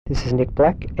This is Nick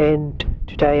Black, and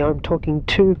today I'm talking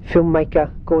to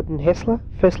filmmaker Gordon Hessler.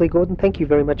 Firstly, Gordon, thank you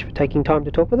very much for taking time to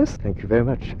talk with us. Thank you very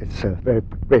much. It's a very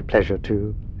great pleasure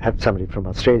to have somebody from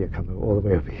Australia come all the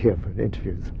way over here for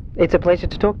interviews. It's a pleasure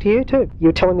to talk to you too. You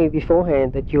were telling me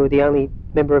beforehand that you were the only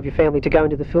member of your family to go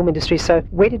into the film industry, so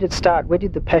where did it start? Where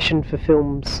did the passion for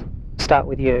films start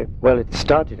with you? Well, it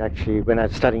started actually when I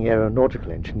was studying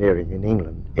aeronautical engineering in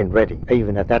England, in Reading.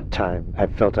 Even at that time, I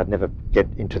felt I'd never get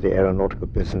into the aeronautical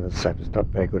business. I was not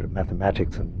very good at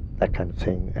mathematics and that kind of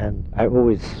thing. And I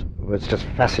always was just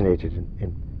fascinated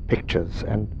in pictures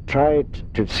and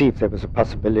tried to see if there was a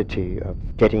possibility of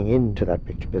getting into that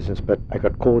picture business, but I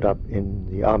got called up in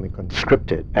the army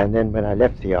conscripted. And then when I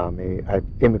left the army, I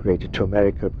immigrated to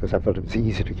America because I felt it was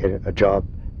easier to get a job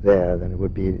there than it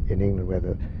would be in England, where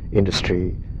the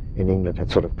industry in England had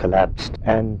sort of collapsed.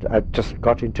 And I just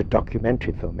got into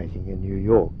documentary filmmaking in New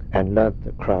York and learnt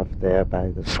the craft there by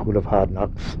the School of Hard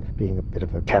Knocks, being a bit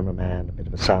of a cameraman, a bit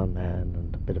of a sound man,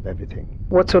 and a bit of everything.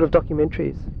 What sort of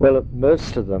documentaries? Well,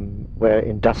 most of them were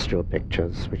industrial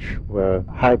pictures, which were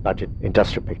high-budget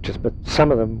industrial pictures, but some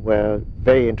of them were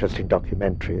very interesting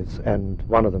documentaries, and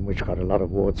one of them, which got a lot of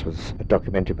awards, was a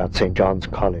documentary about St. John's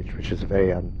College, which is a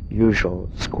very unusual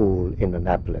school in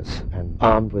Annapolis, and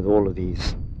armed with all of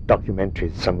these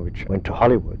documentaries, some of which went to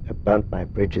Hollywood. I burnt my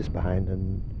bridges behind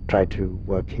and tried to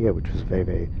work here, which was very,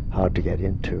 very hard to get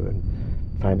into, and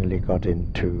finally got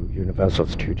into Universal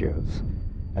Studios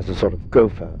as a sort of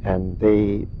gopher, and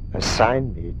they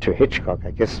assigned me to Hitchcock,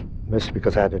 I guess mostly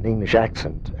because I had an English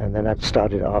accent, and then I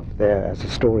started off there as a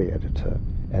story editor,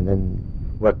 and then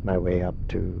worked my way up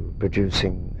to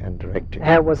producing and directing.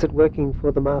 How was it working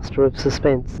for the master of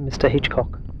suspense, Mr.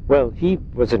 Hitchcock? Well, he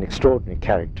was an extraordinary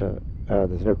character.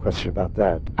 There's no question about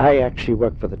that. I actually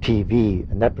worked for the TV,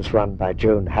 and that was run by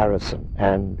Joan Harrison,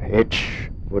 and Hitch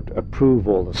would approve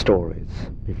all the stories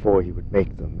before he would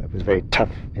make them. It was very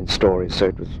tough in stories, so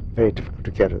it was very difficult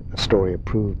to get a story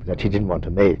approved that he didn't want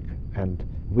to make. And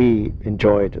we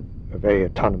enjoyed a very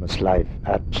autonomous life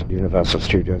at Universal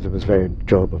Studios. It was very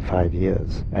enjoyable 5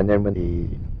 years. And then when the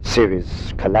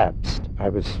series collapsed, I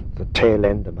was the tail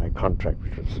end of my contract,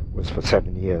 which was for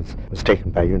 7 years, was taken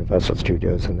by Universal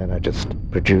Studios, and then I just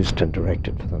produced and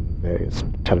directed for them various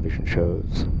television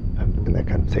shows and that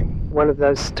kind of thing. One of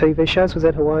those TV shows, was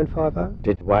that Hawaiian Five-0?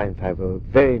 Did Hawaiian Five-0,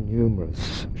 very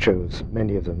numerous shows,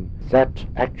 many of them. That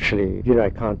actually, I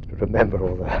can't remember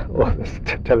all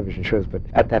the television shows, but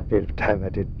at that period of time I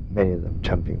did many of them,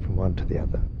 jumping from one to the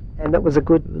other. And that was a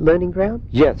good learning ground?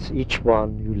 Yes, each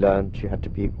one you learned, you had to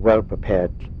be well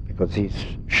prepared, because these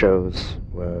shows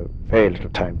were very little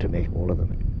time to make all of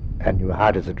them, and you were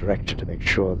hired as a director to make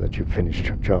sure that you finished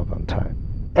your job on time.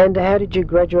 And how did you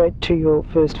graduate to your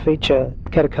first feature,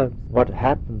 Catacombs? What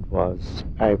happened was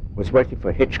I was working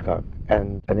for Hitchcock,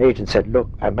 and an agent said, look,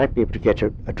 I might be able to get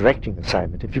you a directing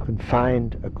assignment if you can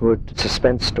find a good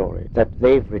suspense story that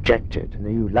they've rejected and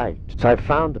that you liked. So I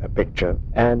found a picture,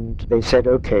 and they said,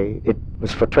 okay, it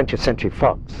was for 20th Century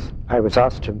Fox. I was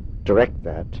asked to direct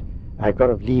that. I got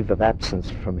a leave of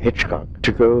absence from Hitchcock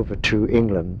to go over to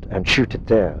England and shoot it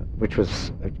there, which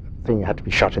was a thing had to be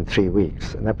shot in 3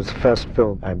 weeks, and that was the first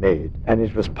film I made, and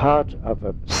it was part of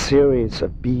a series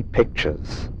of B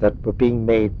pictures that were being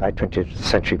made by 20th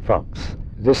Century Fox.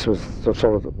 This was sort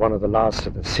of one of the last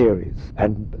of the series,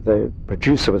 and the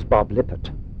producer was Bob Lippert,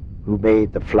 who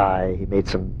made The Fly. He made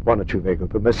one or two very good,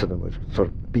 but most of them were sort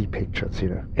of B pictures,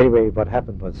 Anyway, what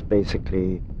happened was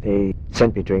basically they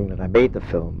sent me to England. I made the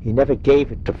film. He never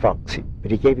gave it to Fox,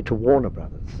 but he gave it to Warner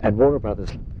Brothers. And Warner Brothers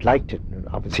liked it, and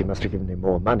obviously must have given him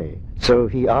more money. So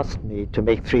he asked me to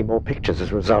make 3 more pictures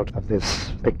as a result of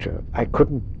this picture. I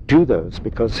couldn't do those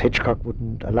because Hitchcock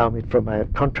wouldn't allow me from my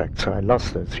contract, so I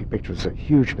lost those 3 pictures. It was a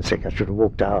huge mistake. I should have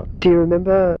walked out. Do you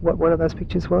remember what one of those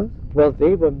pictures was? Well,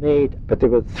 they were made, but they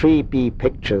were 3 B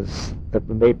pictures that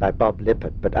were made by Bob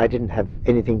Lippert, but I didn't have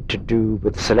anything to do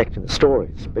with selecting the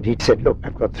stories. But he said, look,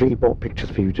 I've got 3 more pictures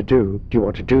for you to do. Do you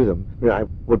want to do them? I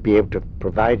would be able to have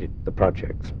provided the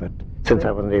projects, but since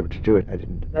I wasn't able to do it, I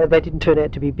didn't. They didn't turn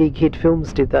out to be big hit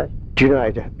films, did they? Do you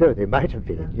know, no, they might have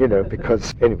been,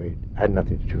 because, anyway, I had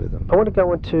nothing to do with them. I want to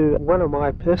go on to one of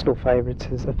my personal favourites,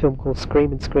 is a film called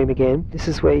Scream and Scream Again. This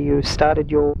is where you started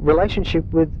your relationship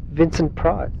with Vincent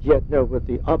Price. Yeah, no, with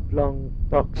the Oblong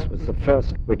Box was the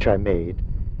first which I made,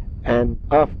 and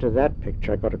after that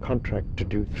picture I got a contract to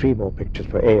do 3 more pictures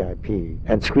for AIP,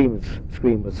 and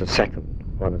Scream was the second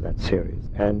one of that series,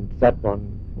 and that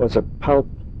one was a pulp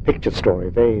picture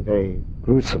story, very, very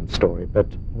gruesome story, but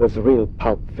was a real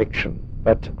pulp fiction.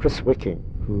 But Chris Wicking,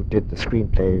 who did the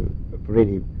screenplay,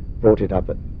 really brought it up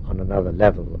on another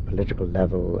level, a political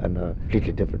level and a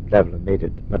completely different level, and made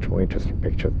it a much more interesting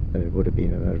picture than it would have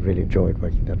been, and I really enjoyed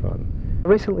working that one. I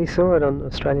recently saw it on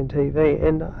Australian TV,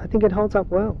 and I think it holds up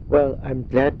well. Well, I'm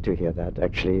glad to hear that,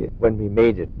 actually. When we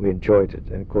made it, we enjoyed it,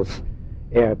 and of course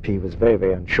AIP was very,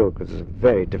 very unsure, because it's a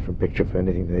very different picture for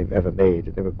anything they've ever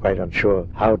made. They were quite unsure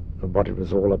how and what it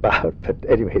was all about, but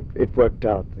anyway, it worked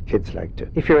out. The kids liked it.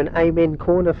 If you're an Amen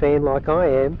Corner fan like I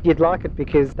am, you'd like it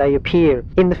because they appear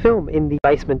in the film in the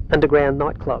basement underground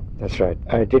nightclub. That's right.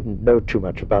 I didn't know too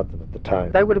much about them at the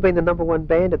time. They would have been the #1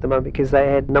 band at the moment because they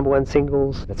had #1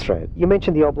 singles. That's right. You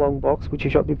mentioned the Oblong Box, which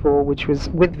you shot before, which was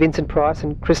with Vincent Price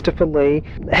and Christopher Lee.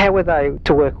 How were they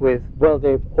to work with? Well,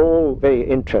 they're all very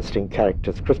interesting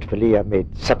characters. Christopher Lee I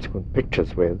made subsequent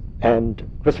pictures with, and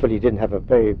Christopher Lee didn't have a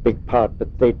very big part,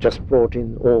 but they just brought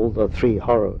in all the 3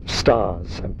 horror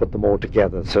stars and put them all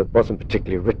together, so it wasn't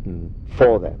particularly written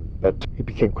for them, but he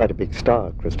became quite a big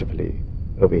star, Christopher Lee,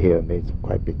 over here, and made some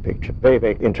quite big picture. Very,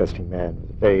 very interesting man,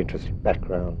 with a very interesting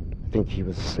background. I think he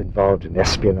was involved in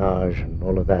espionage and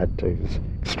all of that. He was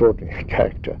an extraordinary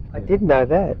character. I didn't know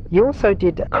that. You also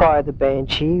did Cry of the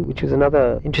Banshee, which was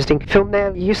another interesting film.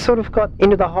 Now, you sort of got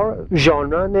into the horror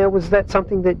genre. Now, was that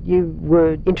something that you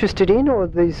were interested in, or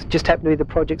these just happened to be the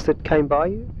projects that came by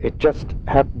you? It just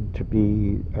happened to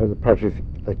be the project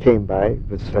that came by. It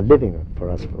was a living for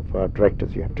us, for our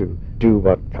directors. You have to do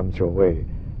what comes your way.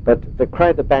 But the Cry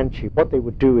of the Banshee, what they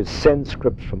would do is send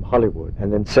scripts from Hollywood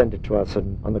and then send it to us.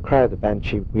 And on the Cry of the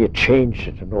Banshee, we had changed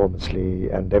it enormously,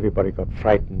 and everybody got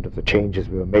frightened of the changes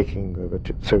we were making. They were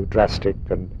so drastic,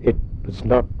 and it was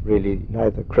not really,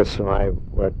 neither Chris nor I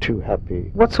were too happy.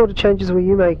 What sort of changes were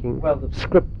you making? Well, the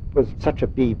script was such a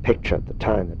B picture at the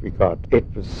time that we got. It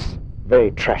was very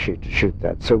trashy to shoot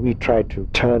that, so we tried to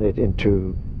turn it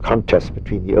into contest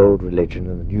between the old religion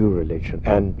and the new religion,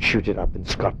 and shoot it up in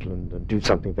Scotland and do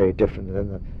something very different. And then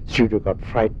the studio got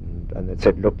frightened, and they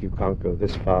said, look, you can't go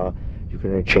this far, you can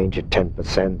only change it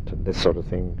 10% and this sort of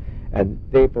thing. And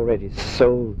they've already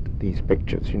sold these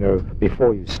pictures, you know,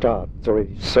 before you start. It's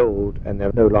already sold, and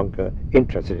they're no longer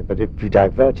interested in it. But if you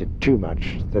divert it too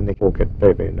much, then they all get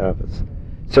very, very nervous.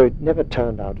 So it never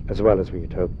turned out as well as we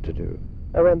had hoped to do.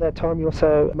 Around that time, you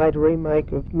also made a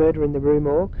remake of Murder in the Rue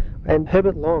Morgue, and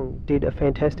Herbert Long did a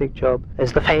fantastic job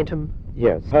as the Phantom.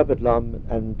 Yes, Herbert Long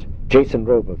and Jason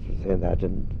Robards was in that,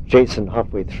 and Jason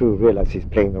halfway through realized he's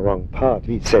playing the wrong part.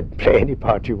 He said, play any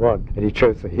part you want, and he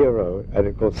chose the hero, and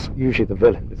of course, usually the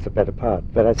villain is the better part.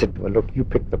 But I said, well, look, you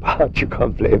pick the part, you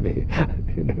can't blame me.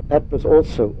 You know? That was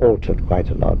also altered quite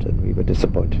a lot, and we were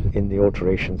disappointed in the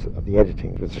alterations of the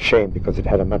editing. It was a shame, because it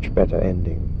had a much better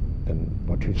ending than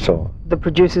what you saw. The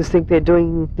producers think they're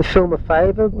doing the film a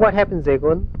favour. What happens there,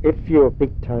 Gordon? If you're a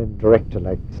big-time director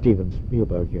like Steven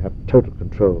Spielberg, you have total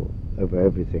control over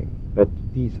everything. But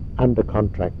these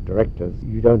under-contract directors,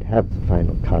 you don't have the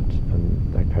final cut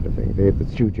and that kind of thing. The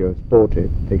studio's bought it,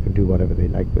 they can do whatever they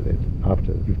like with it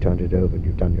after you've turned it over and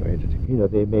you've done your editing. You know,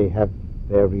 they may have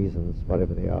their reasons,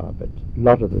 whatever they are, but a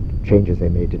lot of the changes they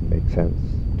made didn't make sense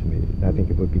to me. I think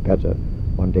it would be better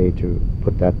one day to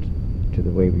put that to the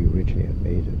way we originally had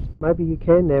made it. Maybe you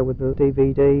can now with the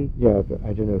DVD. Yeah, but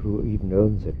I don't know who even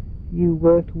owns it. You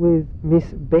worked with Miss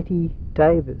Betty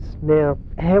Davis. Now,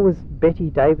 how was Betty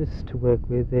Davis to work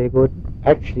with there, Gordon?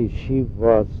 Actually, she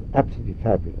was absolutely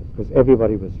fabulous, because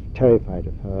everybody was terrified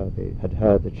of her. They had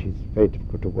heard that she's very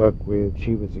difficult to work with.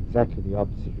 She was exactly the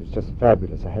opposite. She was just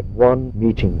fabulous. I had one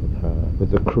meeting with her,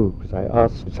 with the crew, because I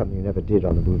asked for something we never did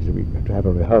on the movies. We had to have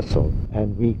a rehearsal,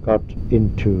 and we got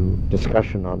into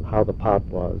discussion on how the part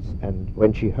was, and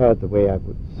when she heard the way I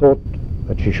thought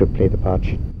that she should play the part,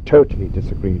 she totally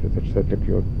disagreed with it. She said, look,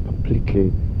 you're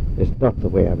completely, it's not the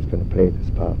way I was going to play this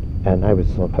part. And I was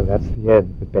thought, oh, that's the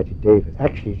end with Betty Davis.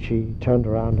 Actually, she turned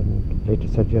around and later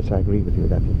said, yes, I agree with you,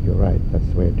 I think you're right, that's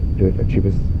the way to do it. And she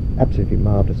was absolutely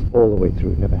marvellous all the way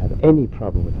through, never had any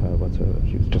problem with her whatsoever.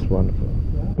 She was just wonderful.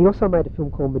 He also made a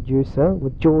film called Medusa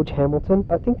with George Hamilton.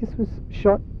 I think this was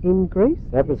shot in Greece?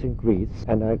 That was in Greece,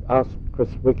 and I asked Chris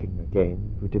Wicking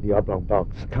again, who did the Oblong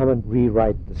Box, to come and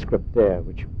rewrite the script there,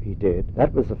 which he did.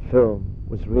 That was a film,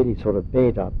 was really sort of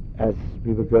made up as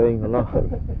we were going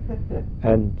along,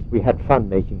 and we had fun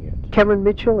making it. Cameron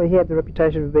Mitchell, he had the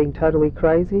reputation of being totally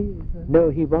crazy. No,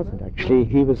 he wasn't actually.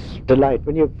 He was delight.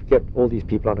 When you get all these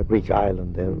people on a Greek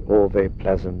island, they're all very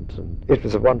pleasant, and it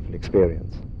was a wonderful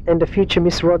experience. And a future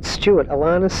Miss Rod Stewart,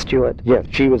 Alana Stewart. Yes,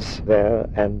 she was there,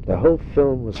 and the whole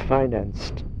film was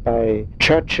financed by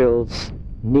Churchill's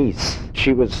niece.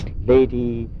 She was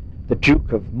the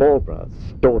Duke of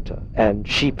Marlborough's daughter, and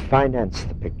she financed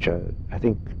the picture. I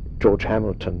think George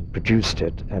Hamilton produced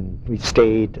it, and we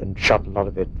stayed and shot a lot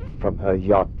of it from her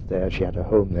yacht there. She had a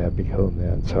home there, a big home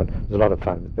there, and so on. It was a lot of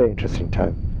fun. It was a very interesting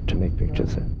time to make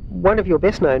pictures there. One of your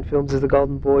best-known films is The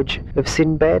Golden Voyage of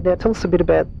Sinbad. Now, tell us a bit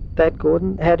about that,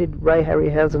 Gordon. How did Ray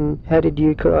Harryhausen, how did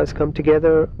you guys come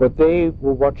together? Well, they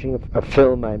were watching a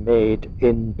film I made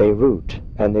in Beirut,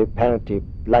 and they apparently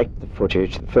liked the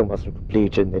footage. The film wasn't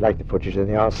completed, and they liked the footage, and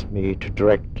they asked me to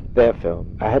direct their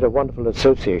film. I had a wonderful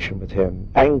association with him,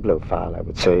 Anglophile, I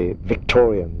would say,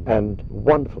 Victorian, and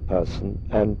wonderful person,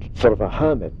 and sort of a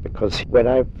hermit, because when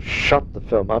I shot the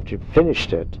film, after he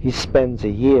finished it, he spends a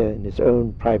year in his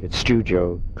own private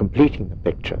studio completing the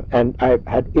picture. And I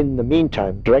had, in the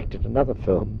meantime, directed another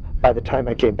film. By the time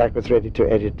I came back, I was ready to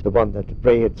edit the one that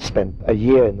Ray had spent a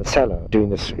year in the cellar doing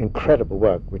this incredible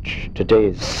work, which today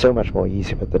is so much more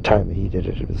easy, but at the time he did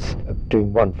it, it was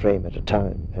doing one frame at a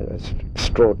time. It was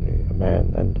extraordinary, a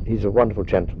man, and he's a wonderful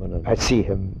gentleman, and I see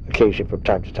him occasionally from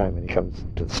time to time when he comes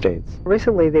to the States.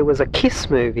 Recently there was a Kiss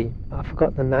movie. I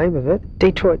forgot the name of it.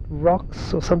 Detroit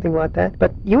Rocks or something like that.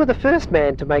 But you were the first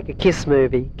man to make a Kiss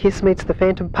movie. Kiss meets the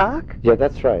Phantom Park? Yeah,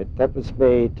 that's right. That was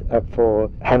made for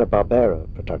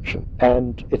Hanna-Barbera production.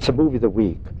 And it's a movie of the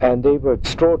week, and they were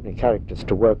extraordinary characters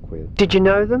to work with. Did you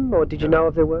know them, or did you know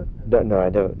of their work? No, I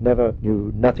never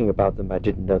knew nothing about them. I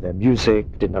didn't know their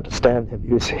music, didn't understand their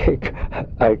music.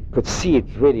 I could see it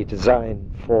really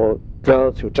designed for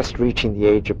girls who were just reaching the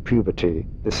age of puberty.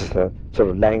 This is the sort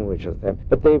of language of them.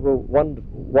 But they were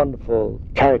wonderful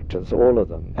characters, all of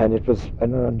them, and it was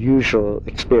an unusual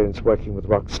experience working with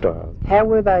rock stars. How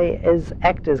were they as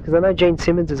actors? Because I know Gene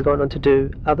Simmons has gone on to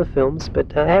do other films,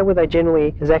 but how were they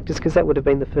generally as actors? Because that would have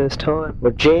been the first time.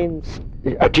 Well, Gene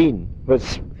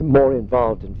was more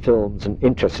involved in films and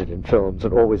interested in films,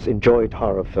 and always enjoyed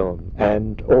horror film,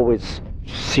 and always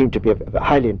seemed to be a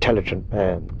highly intelligent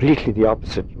man, completely the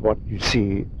opposite of what you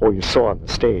see or you saw on the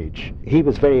stage. He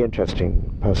was a very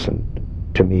interesting person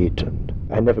to meet, and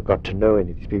I never got to know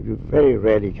any of these people. You very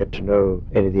rarely get to know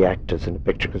any of the actors in the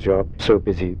picture because you're so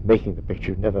busy making the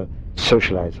picture, you never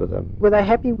socialize with them. Were they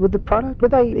happy with the product? Were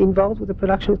they involved with the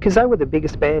production? Because they were the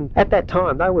biggest band at that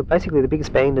time. They were basically the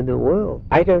biggest band in the world.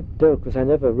 I don't know, because I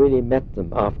never really met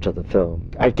them after the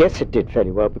film. I guess it did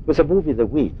fairly well. It was a movie of the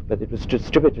week, but it was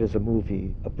distributed as a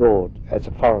movie abroad, as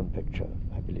a foreign picture,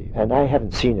 I believe. And I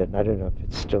haven't seen it, and I don't know if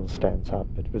it still stands up,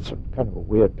 but it was kind of a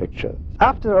weird picture.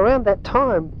 After around that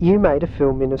time, you made a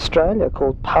film in Australia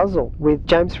called Puzzle with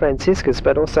James Franciscus,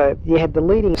 but also you had the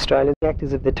leading Australian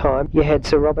actors of the time. You had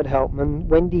Sir Robert Helpman,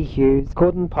 Wendy Hughes,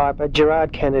 Gordon Piper,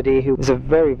 Gerard Kennedy, who was a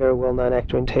very, very well-known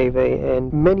actor in TV,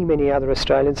 and many, many other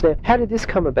Australians. Now, how did this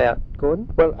come about,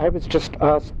 Gordon? Well, I was just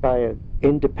asked by an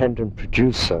independent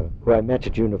producer who I met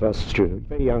at Universal Studios, a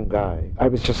very young guy. I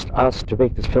was just asked to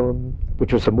make this film,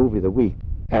 which was a movie of the week.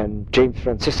 And James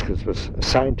Franciscus was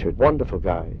assigned to it. Wonderful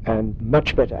guy, and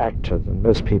much better actor than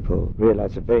most people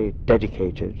realize, very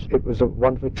dedicated. It was a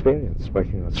wonderful experience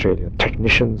working in Australia.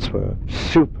 Technicians were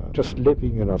super. Just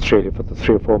living in Australia for the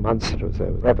 3 or 4 months that I was there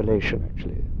was a revelation,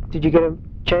 actually. Did you get a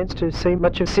chance to see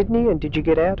much of Sydney, and did you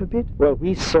get out a bit? Well,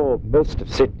 we saw most of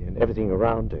Sydney and everything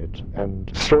around it. And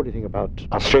the extraordinary thing about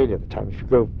Australia at the time, if you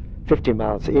go 50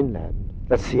 miles inland,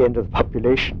 that's the end of the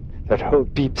population. That whole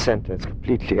deep centre is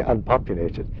completely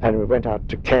unpopulated. And we went out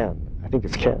to Cairn, I think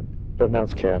it's Cairn,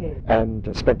 pronounced Cairn,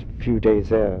 and spent a few days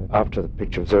there after the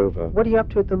picture was over. What are you up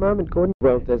to at the moment, Gordon?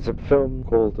 Well, there's a film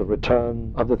called The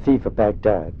Return of the Thief of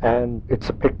Baghdad, and it's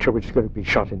a picture which is going to be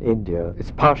shot in India.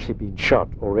 It's partially been shot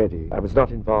already. I was not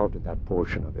involved in that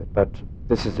portion of it, but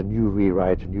this is a new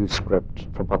rewrite, a new script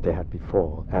from what they had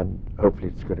before, and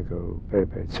hopefully it's going to go very,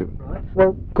 very soon. Right.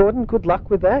 Well, Gordon, good luck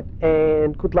with that,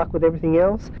 and good luck with everything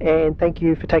else, and thank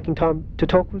you for taking time to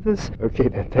talk with us. Okay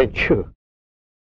then, thank you.